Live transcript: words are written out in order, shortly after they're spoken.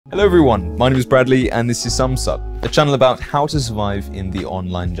Hello everyone, my name is Bradley and this is Sumsub, a channel about how to survive in the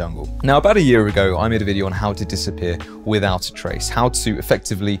online jungle. Now about a year ago I made a video on how to disappear without a trace, how to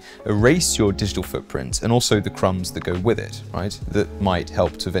effectively erase your digital footprint and also the crumbs that go with it, right? That might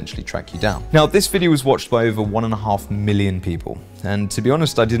help to eventually track you down. Now this video was watched by over 1.5 million people, and to be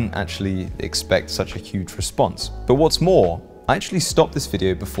honest I didn't actually expect such a huge response. But what's more, I actually stopped this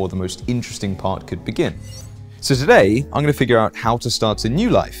video before the most interesting part could begin. So today, I'm going to figure out how to start a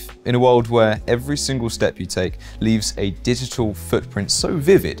new life in a world where every single step you take leaves a digital footprint so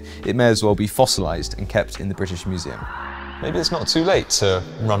vivid, it may as well be fossilized and kept in the British Museum. Maybe it's not too late to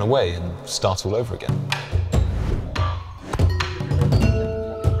run away and start all over again.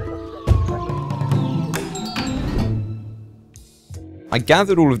 I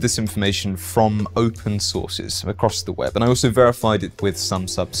gathered all of this information from open sources across the web, and I also verified it with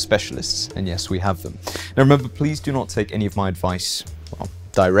Sumsub specialists, and yes, we have them. Now remember, please do not take any of my advice, well,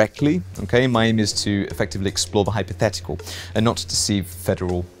 directly, okay? My aim is to effectively explore the hypothetical and not to deceive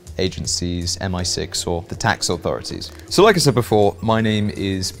federal agencies, MI6, or the tax authorities. So like I said before, my name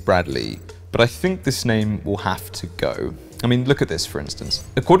is Bradley, but I think this name will have to go. I mean, look at this, for instance.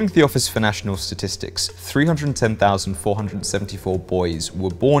 According to the Office for National Statistics, 310,474 boys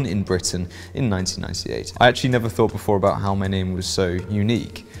were born in Britain in 1998. I actually never thought before about how my name was so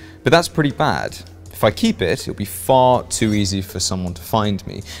unique, but that's pretty bad. If I keep it, it'll be far too easy for someone to find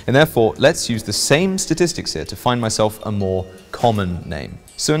me, and therefore, let's use the same statistics here to find myself a more common name.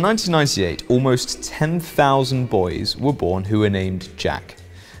 So in 1998, almost 10,000 boys were born who were named Jack.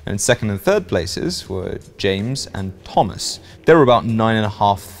 And second and third places were James and Thomas. There were about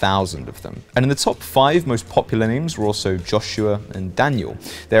 9,500 of them. And in the top 5 most popular names were also Joshua and Daniel.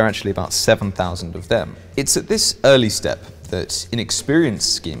 There are actually about 7,000 of them. It's at this early step that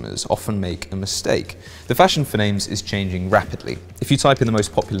inexperienced schemers often make a mistake. The fashion for names is changing rapidly. If you type in the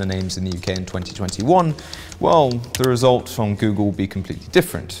most popular names in the UK in 2021, well, the result on Google will be completely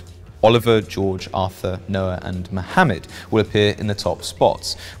different. Oliver, George, Arthur, Noah, and Mohammed will appear in the top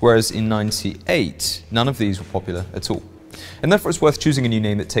spots, whereas in '98, none of these were popular at all. And therefore it's worth choosing a new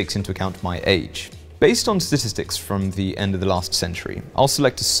name that takes into account my age. Based on statistics from the end of the last century, I'll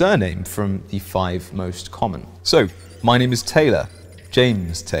select a surname from the 5 most common. So, my name is Taylor,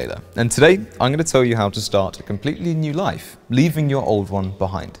 James Taylor, and today I'm going to tell you how to start a completely new life, leaving your old one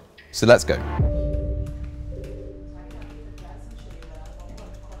behind. So let's go.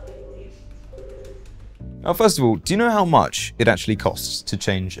 Now, first of all, do you know how much it actually costs to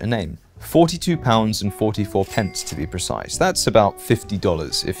change a name? £42.44 to be precise. That's about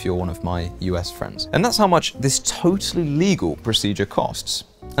 $50 if you're one of my US friends. And that's how much this totally legal procedure costs.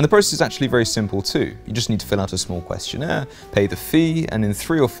 And the process is actually very simple too. You just need to fill out a small questionnaire, pay the fee, and in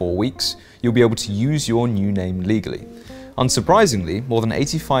 3 or 4 weeks, you'll be able to use your new name legally. Unsurprisingly, more than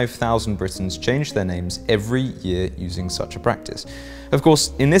 85,000 Britons change their names every year using such a practice. Of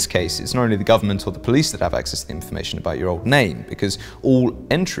course, in this case, it's not only the government or the police that have access to the information about your old name, because all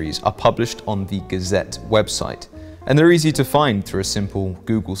entries are published on the Gazette website. And they're easy to find through a simple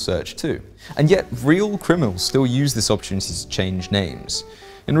Google search too. And yet, real criminals still use this opportunity to change names.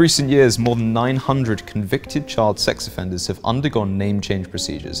 In recent years, more than 900 convicted child sex offenders have undergone name change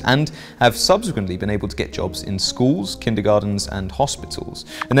procedures and have subsequently been able to get jobs in schools, kindergartens, and hospitals.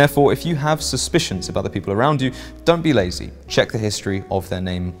 And therefore, if you have suspicions about the people around you, don't be lazy. Check the history of their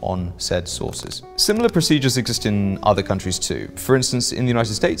name on said sources. Similar procedures exist in other countries too. For instance, in the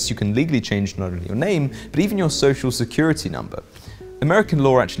United States, you can legally change not only your name, but even your social security number. American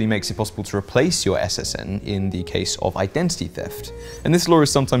law actually makes it possible to replace your SSN in the case of identity theft. And this law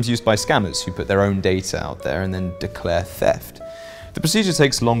is sometimes used by scammers who put their own data out there and then declare theft. The procedure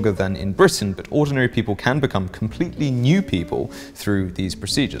takes longer than in Britain, but ordinary people can become completely new people through these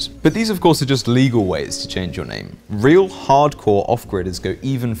procedures. But these, of course, are just legal ways to change your name. Real hardcore off-gridders go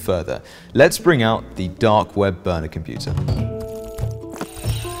even further. Let's bring out the dark web burner computer.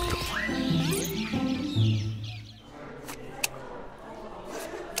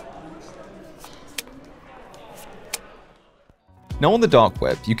 Now on the dark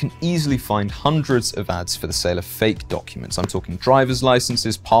web, you can easily find hundreds of ads for the sale of fake documents. I'm talking driver's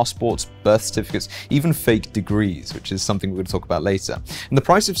licenses, passports, birth certificates, even fake degrees, which is something we're going to talk about later. And the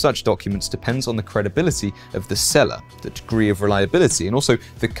price of such documents depends on the credibility of the seller, the degree of reliability, and also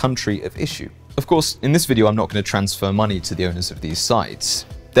the country of issue. Of course, in this video, I'm not going to transfer money to the owners of these sites.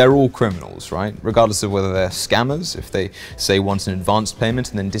 They're all criminals, right? Regardless of whether they're scammers, if they say want an advance payment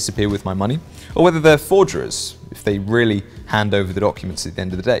and then disappear with my money, or whether they're forgers, if they really hand over the documents at the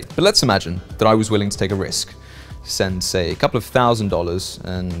end of the day. But let's imagine that I was willing to take a risk. send, say, a couple of $1,000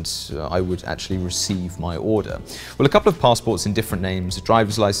 and I would actually receive my order. Well, a couple of passports in different names, a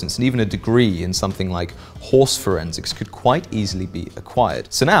driver's license, and even a degree in something like horse forensics could quite easily be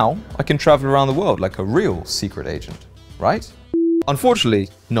acquired. So now I can travel around the world like a real secret agent, right? Unfortunately,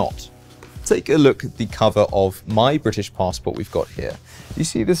 not. Take a look at the cover of my British passport we've got here. You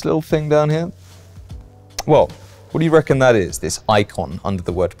see this little thing down here? Well, what do you reckon that is, this icon under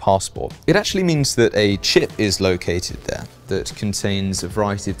the word passport? It actually means that a chip is located there that contains a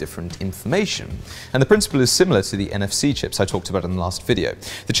variety of different information. And the principle is similar to the NFC chips I talked about in the last video.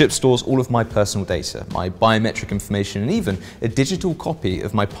 The chip stores all of my personal data, my biometric information, and even a digital copy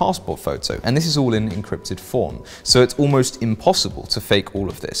of my passport photo. And this is all in encrypted form. So it's almost impossible to fake all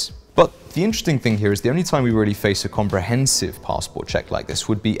of this. But the interesting thing here is the only time we really face a comprehensive passport check like this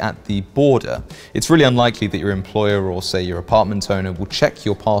would be at the border. It's really unlikely that your employer or, say, your apartment owner will check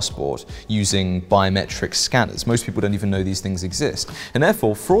your passport using biometric scanners. Most people don't even know these things exist. And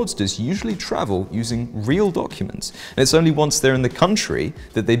therefore, fraudsters usually travel using real documents. And it's only once they're in the country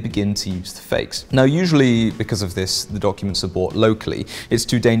that they begin to use the fakes. Now, usually because of this, the documents are bought locally. It's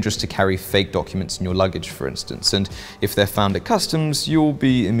too dangerous to carry fake documents in your luggage, for instance. And if they're found at customs, you'll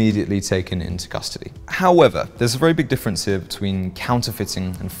be immediately taken into custody. However, there's a very big difference here between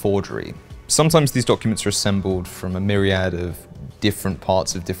counterfeiting and forgery. Sometimes these documents are assembled from a myriad of different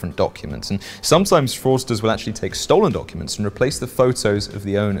parts of different documents, and sometimes fraudsters will actually take stolen documents and replace the photos of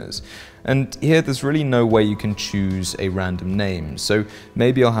the owners. And here there's really no way you can choose a random name, so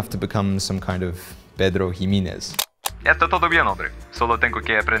maybe I'll have to become some kind of Pedro Jiménez. Está todo bien, hombre. Solo tengo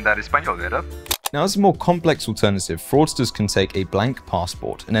que aprender español, ¿verdad? Now, as a more complex alternative, fraudsters can take a blank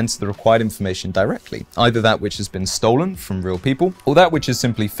passport and enter the required information directly, either that which has been stolen from real people, or that which is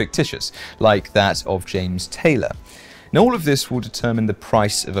simply fictitious, like that of James Taylor. Now, all of this will determine the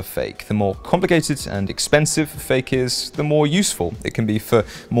price of a fake. The more complicated and expensive a fake is, the more useful it can be for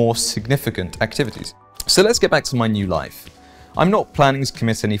more significant activities. So let's get back to my new life. I'm not planning to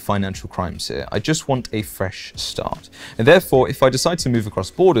commit any financial crimes here, I just want a fresh start. And therefore, if I decide to move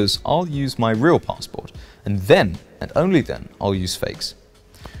across borders, I'll use my real passport. And then, and only then, I'll use fakes.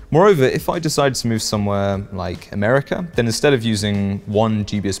 Moreover, if I decide to move somewhere like America, then instead of using one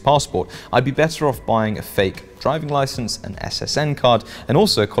dubious passport, I'd be better off buying a fake driving license, an SSN card, and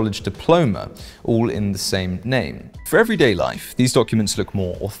also a college diploma, all in the same name. For everyday life, these documents look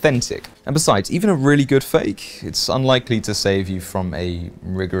more authentic. And besides, even a really good fake, it's unlikely to save you from a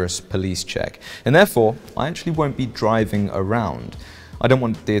rigorous police check. And therefore, I actually won't be driving around. I don't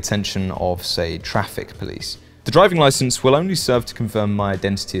want the attention of, say, traffic police. The driving license will only serve to confirm my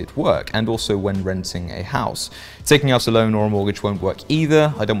identity at work and also when renting a house. Taking out a loan or a mortgage won't work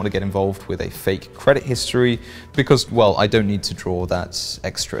either. I don't want to get involved with a fake credit history because, well, I don't need to draw that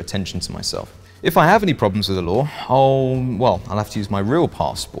extra attention to myself. If I have any problems with the law, I'll have to use my real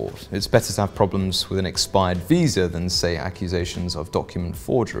passport. It's better to have problems with an expired visa than, say, accusations of document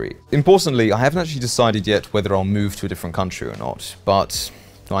forgery. Importantly, I haven't actually decided yet whether I'll move to a different country or not, but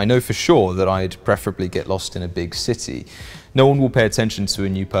I know for sure that I'd preferably get lost in a big city. No one will pay attention to a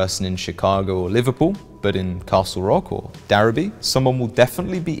new person in Chicago or Liverpool, but in Castle Rock or Darrowby, someone will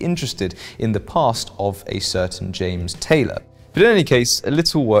definitely be interested in the past of a certain James Taylor. But in any case, a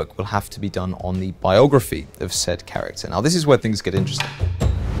little work will have to be done on the biography of said character. Now, this is where things get interesting.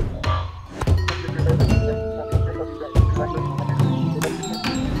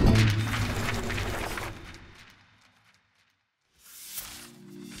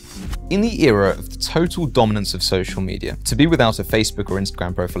 In the era of the total dominance of social media, to be without a Facebook or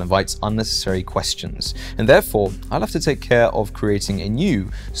Instagram profile invites unnecessary questions, and therefore I'll have to take care of creating a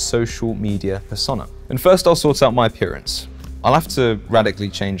new social media persona. And first I'll sort out my appearance. I'll have to radically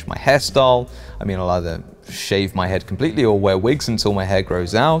change my hairstyle. I'll either shave my head completely or wear wigs until my hair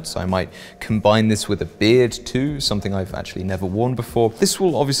grows out. I might combine this with a beard too, something I've actually never worn before. This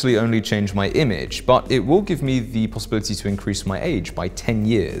will obviously only change my image, but it will give me the possibility to increase my age by 10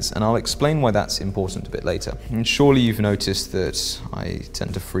 years, and I'll explain why that's important a bit later. And surely you've noticed that I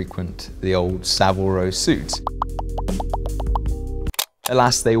tend to frequent the old Savile Row suit.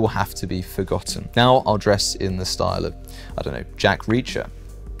 Alas, they will have to be forgotten. Now I'll dress in the style of, Jack Reacher.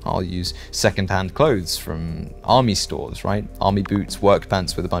 I'll use second-hand clothes from army stores, right? Army boots, work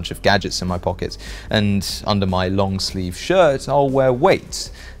pants with a bunch of gadgets in my pockets. And under my long-sleeve shirt, I'll wear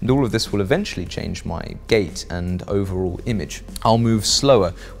weights. And all of this will eventually change my gait and overall image. I'll move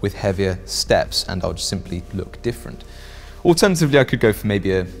slower with heavier steps, and I'll just simply look different. Alternatively, I could go for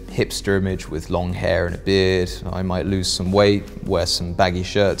maybe a hipster image with long hair and a beard. I might lose some weight, wear some baggy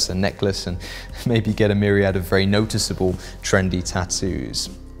shirts, a necklace, and maybe get a myriad of very noticeable, trendy tattoos.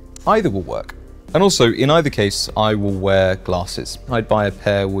 Either will work. And also, in either case, I will wear glasses. I'd buy a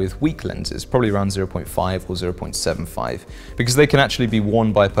pair with weak lenses, probably around 0.5 or 0.75, because they can actually be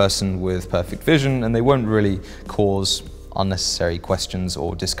worn by a person with perfect vision and they won't really cause unnecessary questions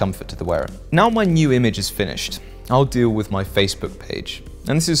or discomfort to the wearer. Now my new image is finished, I'll deal with my Facebook page.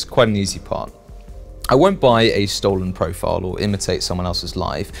 And this is quite an easy part. I won't buy a stolen profile or imitate someone else's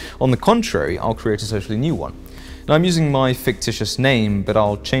life. On the contrary, I'll create a totally new one. Now I'm using my fictitious name, but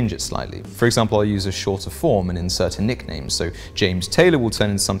I'll change it slightly. For example, I'll use a shorter form and insert a nickname, so James Taylor will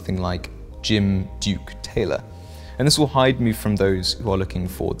turn into something like Jim Duke Taylor. And this will hide me from those who are looking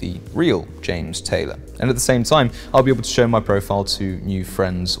for the real James Taylor. And at the same time, I'll be able to show my profile to new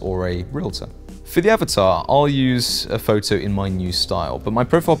friends or a realtor. For the avatar, I'll use a photo in my new style, but my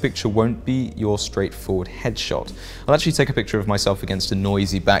profile picture won't be your straightforward headshot. I'll actually take a picture of myself against a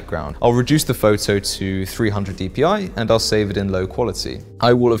noisy background. I'll reduce the photo to 300 dpi and I'll save it in low quality.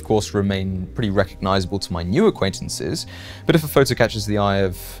 I will of course remain pretty recognizable to my new acquaintances, but if a photo catches the eye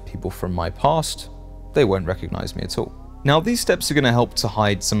of people from my past, they won't recognize me at all. Now these steps are going to help to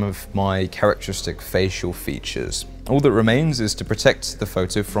hide some of my characteristic facial features. All that remains is to protect the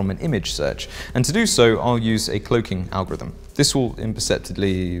photo from an image search, and to do so I'll use a cloaking algorithm. This will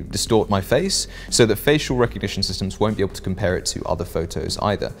imperceptibly distort my face so that facial recognition systems won't be able to compare it to other photos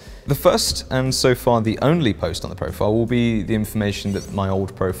either. The first, and so far the only post on the profile, will be the information that my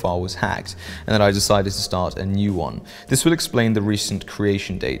old profile was hacked and that I decided to start a new one. This will explain the recent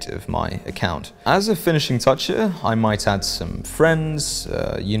creation date of my account. As a finishing touch here, I might add some friends,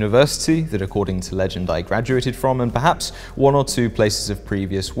 university that according to legend I graduated from, and perhaps one or two places of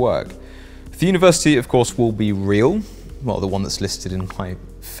previous work. The university of course will be real, well, the one that's listed in my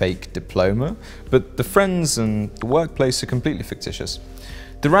fake diploma, but the friends and the workplace are completely fictitious.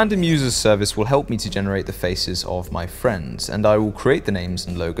 The random users service will help me to generate the faces of my friends, and I will create the names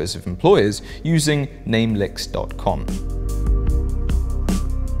and logos of employers using namelix.com.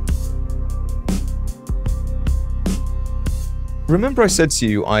 Remember I said to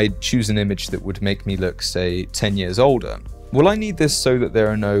you I'd choose an image that would make me look, say, 10 years older? Well, I need this so that there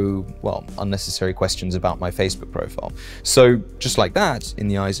are no, well, unnecessary questions about my Facebook profile. So, just like that, in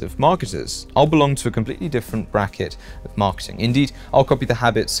the eyes of marketers, I'll belong to a completely different bracket of marketing. Indeed, I'll copy the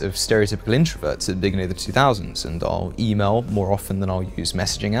habits of stereotypical introverts at the beginning of the 2000s, and I'll email more often than I'll use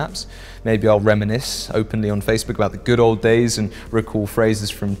messaging apps. Maybe I'll reminisce openly on Facebook about the good old days and recall phrases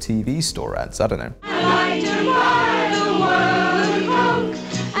from TV store ads, I don't know.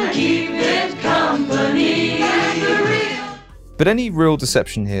 But any real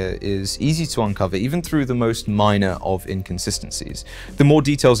deception here is easy to uncover even through the most minor of inconsistencies. The more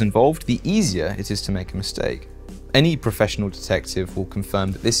details involved, the easier it is to make a mistake. Any professional detective will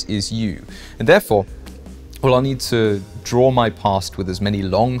confirm that this is you, and therefore, well, I'll need to draw my past with as many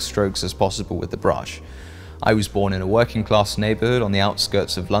long strokes as possible with the brush. I was born in a working class neighborhood on the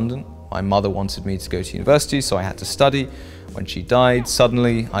outskirts of London. My mother wanted me to go to university, so I had to study. When she died,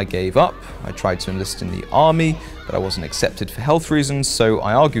 suddenly I gave up. I tried to enlist in the army, but I wasn't accepted for health reasons, so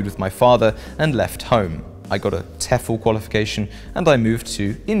I argued with my father and left home. I got a TEFL qualification and I moved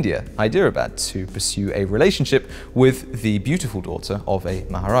to India, Hyderabad, to pursue a relationship with the beautiful daughter of a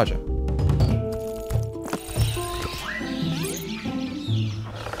Maharaja.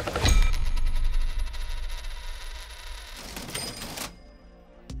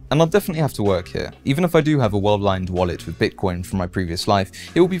 And I'll definitely have to work here. Even if I do have a well-lined wallet with Bitcoin from my previous life,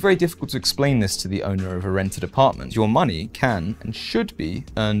 it will be very difficult to explain this to the owner of a rented apartment. Your money can and should be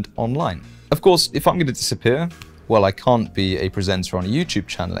earned online. Of course, if I'm going to disappear, well, I can't be a presenter on a YouTube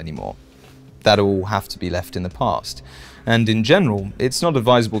channel anymore. That'll all have to be left in the past. And in general, it's not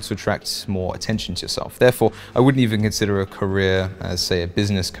advisable to attract more attention to yourself. Therefore, I wouldn't even consider a career as, say, a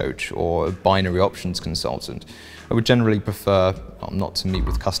business coach or a binary options consultant. I would generally prefer not to meet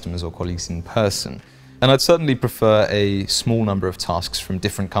with customers or colleagues in person. And I'd certainly prefer a small number of tasks from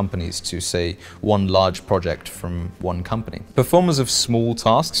different companies to, say, one large project from one company. Performers of small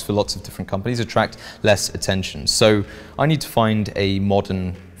tasks for lots of different companies attract less attention. So I need to find a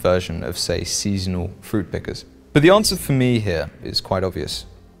modern version of, say, seasonal fruit pickers. But the answer for me here is quite obvious: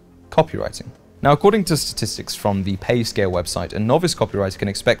 copywriting. Now, according to statistics from the PayScale website, a novice copywriter can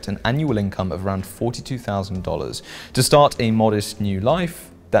expect an annual income of around $42,000. To start a modest new life,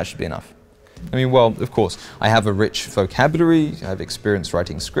 that should be enough. I mean, well, of course, I have a rich vocabulary, I have experience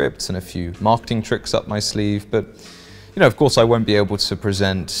writing scripts and a few marketing tricks up my sleeve, but, you know, of course I won't be able to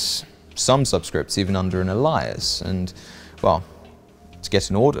present Sumsub scripts even under an alias, and, well, to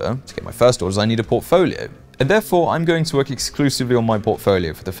get an order, to get my first orders, I need a portfolio. And therefore, I'm going to work exclusively on my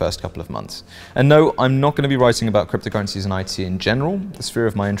portfolio for the first couple of months. And no, I'm not going to be writing about cryptocurrencies and IT in general. The sphere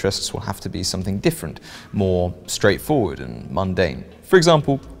of my interests will have to be something different, more straightforward and mundane. For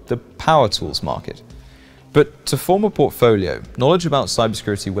example, the power tools market. But to form a portfolio, knowledge about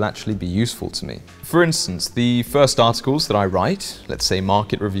cybersecurity will actually be useful to me. For instance, the first articles that I write, let's say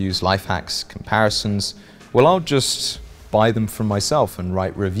market reviews, life hacks, comparisons, well, I'll just buy them from myself and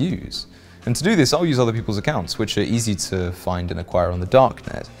write reviews. And to do this, I'll use other people's accounts, which are easy to find and acquire on the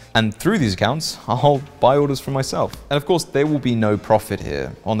darknet. And through these accounts, I'll buy orders from myself. And of course, there will be no profit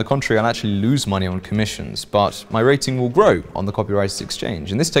here. On the contrary, I'll actually lose money on commissions, but my rating will grow on the copyrighted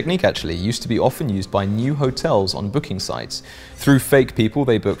exchange. And this technique actually used to be often used by new hotels on booking sites. Through fake people,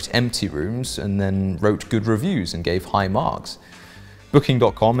 they booked empty rooms and then wrote good reviews and gave high marks.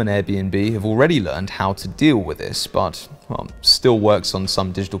 Booking.com and Airbnb have already learned how to deal with this, but well, still works on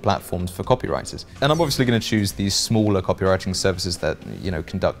some digital platforms for copywriters. And I'm obviously going to choose these smaller copywriting services that,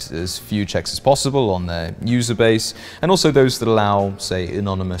 conduct as few checks as possible on their user base, and also those that allow, say,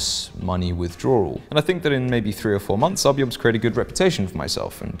 anonymous money withdrawal. And I think that in maybe 3 or 4 months, I'll be able to create a good reputation for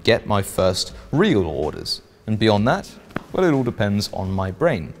myself and get my first real orders. And beyond that, well, it all depends on my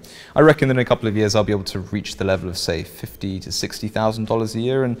brain. I reckon that in a couple of years I'll be able to reach the level of, say, $50,000 to $60,000 a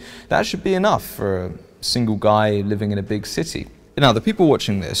year, and that should be enough for a single guy living in a big city. Now, the people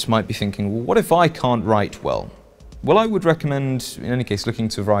watching this might be thinking, well, what if I can't write well? Well, I would recommend, in any case, looking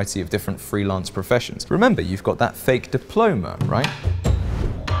to a variety of different freelance professions. Remember, you've got that fake diploma, right?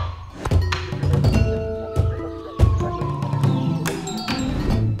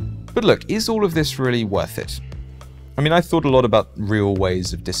 But look, is all of this really worth it? I mean, I thought a lot about real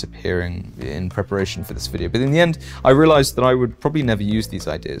ways of disappearing in preparation for this video, but in the end, I realized that I would probably never use these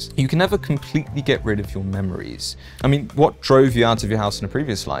ideas. You can never completely get rid of your memories. I mean, what drove you out of your house in a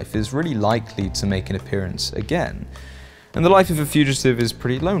previous life is really likely to make an appearance again. And the life of a fugitive is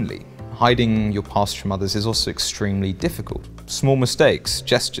pretty lonely. Hiding your past from others is also extremely difficult. Small mistakes,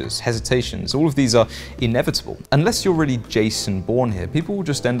 gestures, hesitations, all of these are inevitable. Unless you're really Jason Bourne here, people will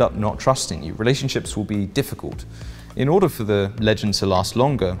just end up not trusting you. Relationships will be difficult. In order for the legend to last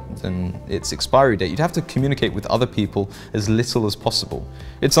longer than its expiry date, you'd have to communicate with other people as little as possible.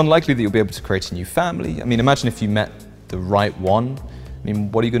 It's unlikely that you'll be able to create a new family. I mean, imagine if you met the right one. I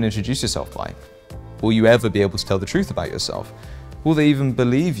mean, what are you going to introduce yourself by? Will you ever be able to tell the truth about yourself? Will they even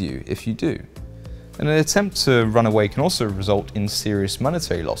believe you if you do? And an attempt to run away can also result in serious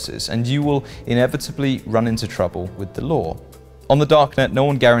monetary losses, and you will inevitably run into trouble with the law. On the darknet, no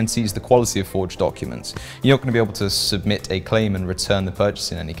one guarantees the quality of forged documents. You're not going to be able to submit a claim and return the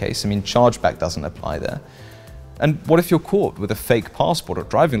purchase in any case. I mean, chargeback doesn't apply there. And what if you're caught with a fake passport or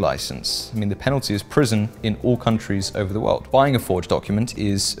driving license? I mean, the penalty is prison in all countries over the world. Buying a forged document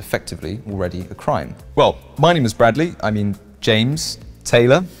is effectively already a crime. Well, my name is Bradley, James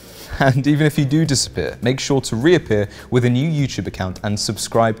Taylor. And even if you do disappear, make sure to reappear with a new YouTube account and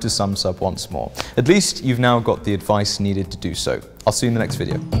subscribe to Sumsub once more. At least you've now got the advice needed to do so. I'll see you in the next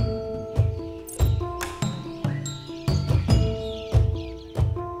video.